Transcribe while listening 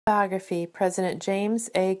Biography, President James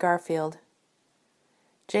A. Garfield.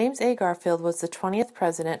 James A. Garfield was the 20th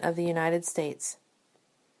President of the United States.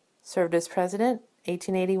 Served as President,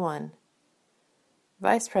 1881.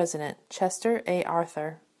 Vice President, Chester A.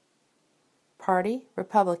 Arthur. Party,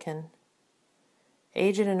 Republican.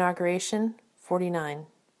 Age at inauguration, 49.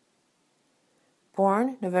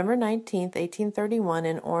 Born November 19, 1831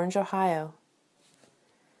 in Orange, Ohio.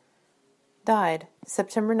 Died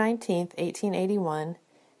September 19, 1881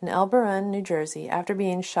 in Elberon, New Jersey, after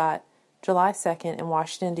being shot July 2nd in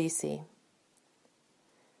Washington, D.C.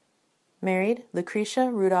 Married Lucretia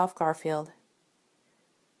Rudolph Garfield.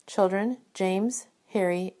 Children James,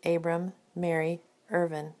 Harry, Abram, Mary,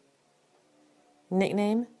 Irvin.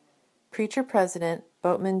 Nickname Preacher President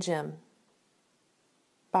Boatman Jim.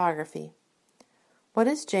 Biography. What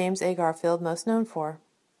is James A. Garfield most known for?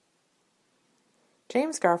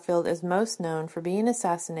 James Garfield is most known for being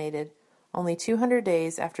assassinated only 200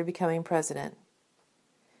 days after becoming president.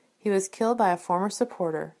 He was killed by a former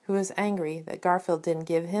supporter who was angry that Garfield didn't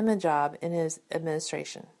give him a job in his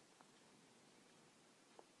administration.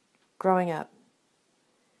 Growing up.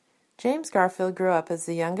 James Garfield grew up as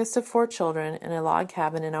the youngest of 4 children in a log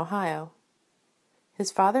cabin in Ohio.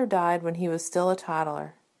 His father died when he was still a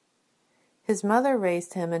toddler. His mother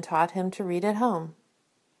raised him and taught him to read at home.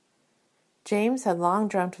 James had long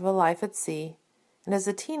dreamt of a life at sea, and as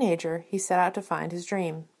a teenager he set out to find his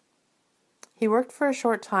dream. He worked for a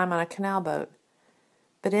short time on a canal boat,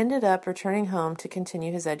 but ended up returning home to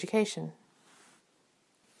continue his education.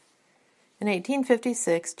 In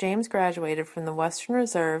 1856, James graduated from the Western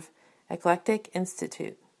Reserve Eclectic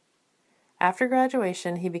Institute. After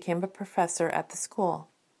graduation, he became a professor at the school.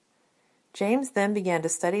 James then began to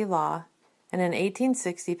study law, and in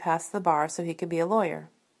 1860 passed the bar so he could be a lawyer.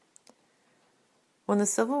 When the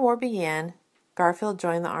Civil War began, Garfield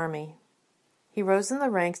joined the Army. He rose in the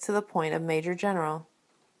ranks to the point of Major General.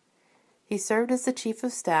 He served as the Chief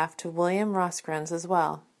of Staff to William Rosecrans as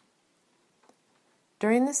well.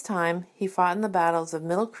 During this time, he fought in the battles of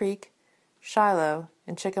Middle Creek, Shiloh,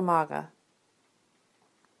 and Chickamauga.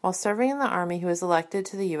 While serving in the Army, he was elected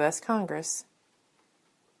to the U.S. Congress.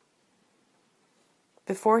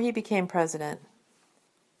 Before he became president.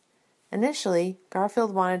 Initially,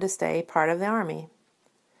 Garfield wanted to stay part of the Army.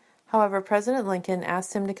 However, President Lincoln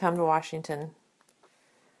asked him to come to Washington.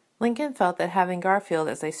 Lincoln felt that having Garfield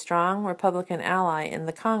as a strong Republican ally in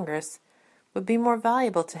the Congress would be more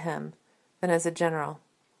valuable to him than as a general.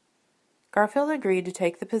 Garfield agreed to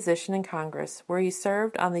take the position in Congress, where he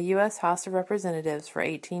served on the U.S. House of Representatives for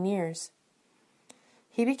 18 years.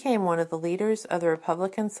 He became one of the leaders of the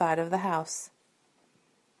Republican side of the House.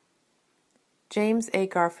 James A.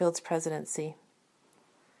 Garfield's presidency.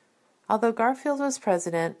 Although Garfield was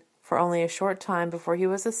president for only a short time before he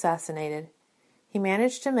was assassinated, he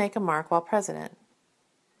managed to make a mark while president.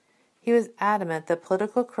 He was adamant that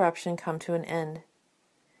political corruption come to an end.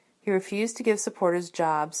 He refused to give supporters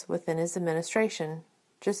jobs within his administration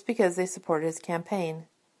just because they supported his campaign.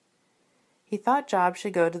 He thought jobs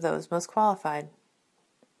should go to those most qualified.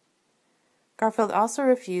 Garfield also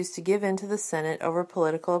refused to give in to the Senate over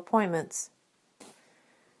political appointments.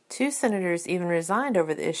 2 senators even resigned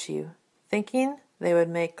over the issue, thinking they would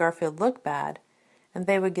make Garfield look bad and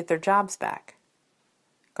they would get their jobs back.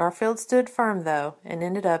 Garfield stood firm, though, and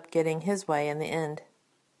ended up getting his way in the end.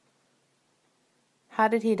 How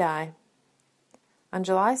did he die? On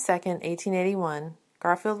July 2, 1881,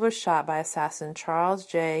 Garfield was shot by assassin Charles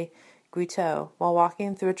J. Guiteau while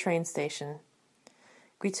walking through a train station.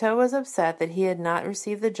 Guiteau was upset that he had not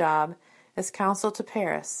received the job as consul to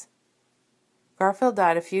Paris. Garfield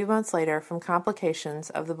died a few months later from complications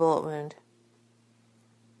of the bullet wound.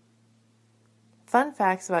 Fun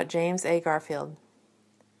facts about James A. Garfield.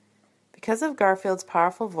 Because of Garfield's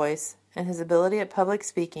powerful voice and his ability at public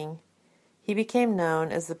speaking, he became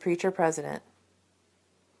known as the Preacher President.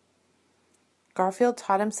 Garfield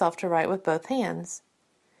taught himself to write with both hands.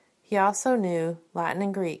 He also knew Latin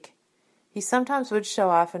and Greek. He sometimes would show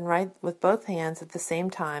off and write with both hands at the same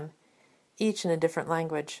time, each in a different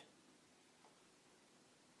language.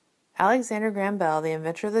 Alexander Graham Bell, the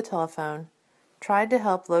inventor of the telephone, tried to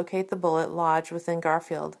help locate the bullet lodged within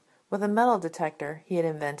Garfield with a metal detector he had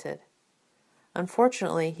invented.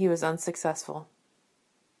 Unfortunately, he was unsuccessful.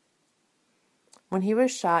 When he was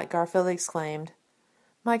shot, Garfield exclaimed,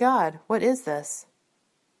 "My God, what is this?"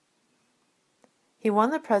 He won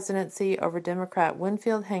the presidency over Democrat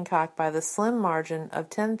Winfield Hancock by the slim margin of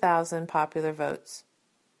 10,000 popular votes.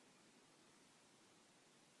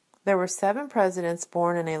 There were 7 presidents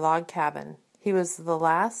born in a log cabin. He was the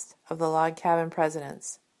last of the log cabin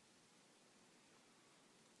presidents.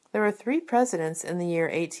 There were 3 presidents in the year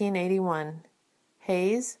 1881: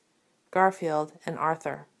 Hayes, Garfield, and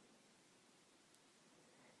Arthur.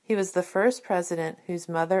 He was the first president whose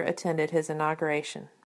mother attended his inauguration.